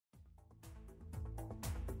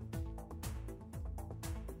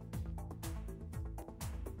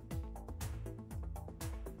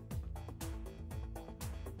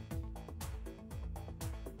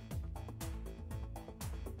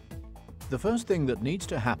The first thing that needs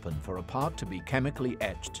to happen for a part to be chemically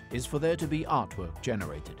etched is for there to be artwork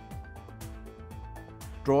generated.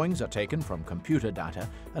 Drawings are taken from computer data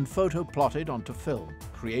and photo-plotted onto film,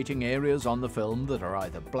 creating areas on the film that are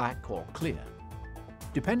either black or clear.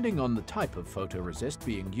 Depending on the type of photoresist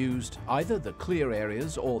being used, either the clear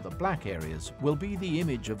areas or the black areas will be the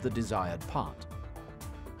image of the desired part.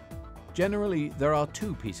 Generally, there are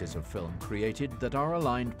two pieces of film created that are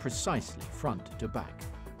aligned precisely front to back.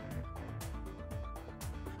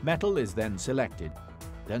 Metal is then selected,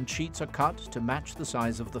 then sheets are cut to match the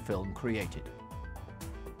size of the film created.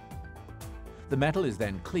 The metal is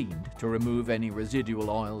then cleaned to remove any residual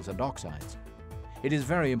oils and oxides. It is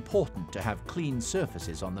very important to have clean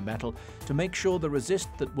surfaces on the metal to make sure the resist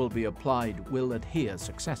that will be applied will adhere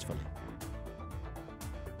successfully.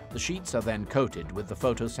 The sheets are then coated with the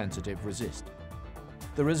photosensitive resist.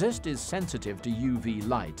 The resist is sensitive to UV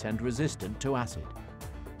light and resistant to acid.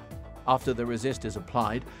 After the resist is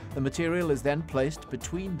applied, the material is then placed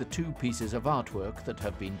between the two pieces of artwork that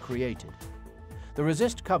have been created. The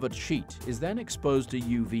resist-covered sheet is then exposed to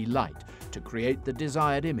UV light to create the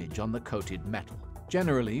desired image on the coated metal.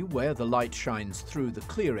 Generally, where the light shines through the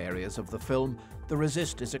clear areas of the film, the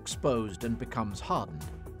resist is exposed and becomes hardened.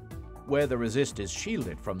 Where the resist is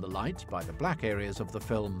shielded from the light by the black areas of the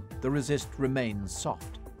film, the resist remains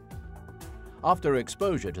soft. After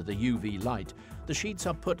exposure to the UV light, the sheets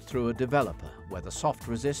are put through a developer where the soft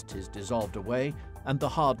resist is dissolved away and the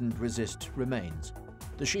hardened resist remains.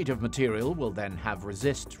 The sheet of material will then have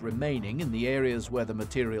resist remaining in the areas where the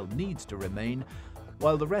material needs to remain,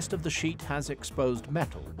 while the rest of the sheet has exposed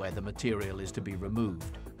metal where the material is to be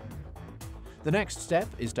removed. The next step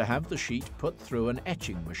is to have the sheet put through an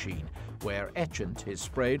etching machine, where etchant is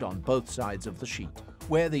sprayed on both sides of the sheet.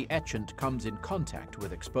 Where the etchant comes in contact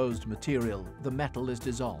with exposed material, the metal is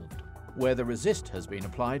dissolved. Where the resist has been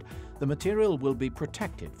applied, the material will be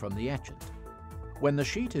protected from the etchant. When the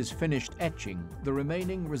sheet is finished etching, the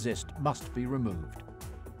remaining resist must be removed.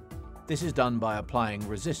 This is done by applying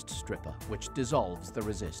resist stripper, which dissolves the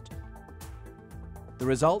resist. The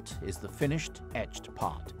result is the finished etched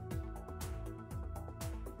part.